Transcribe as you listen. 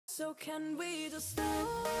So can we just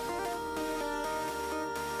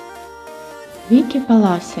Vicky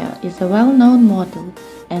Palacio is a well-known model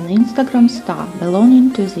and Instagram star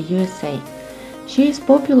belonging to the USA. She is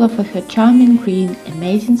popular for her charming green,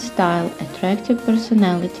 amazing style, attractive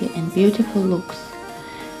personality and beautiful looks.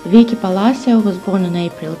 Vicky Palacio was born on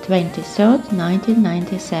April 23,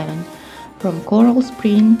 1997, from Coral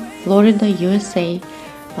Springs, Florida, USA.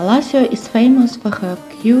 Palacio is famous for her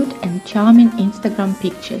cute and charming Instagram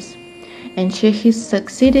pictures, and she has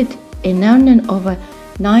succeeded in earning over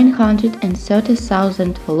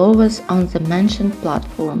 930,000 followers on the mentioned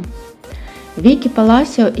platform. Vicky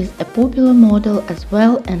Palacio is a popular model as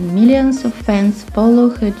well, and millions of fans follow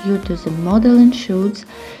her due to the modeling shoots.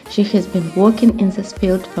 She has been working in this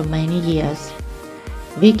field for many years.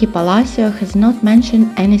 Vicky Palacio has not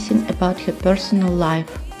mentioned anything about her personal life.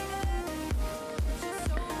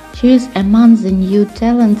 She is among the new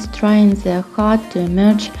talents trying their hard to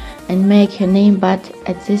emerge and make her name, but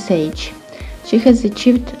at this age, she has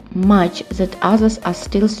achieved much that others are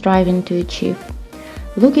still striving to achieve.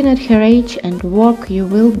 Looking at her age and work, you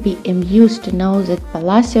will be amused to know that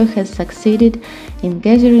Palacio has succeeded in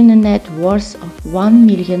gathering a net worth of $1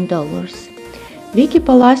 million. Vicky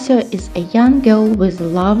Palacio is a young girl with a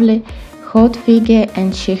lovely, hot figure,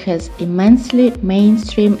 and she has immensely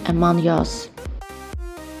mainstream among youth.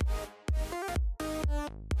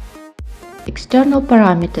 External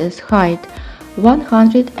parameters: height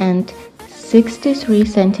 163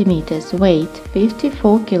 cm, weight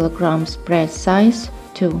 54 kg, breast size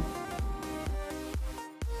 2.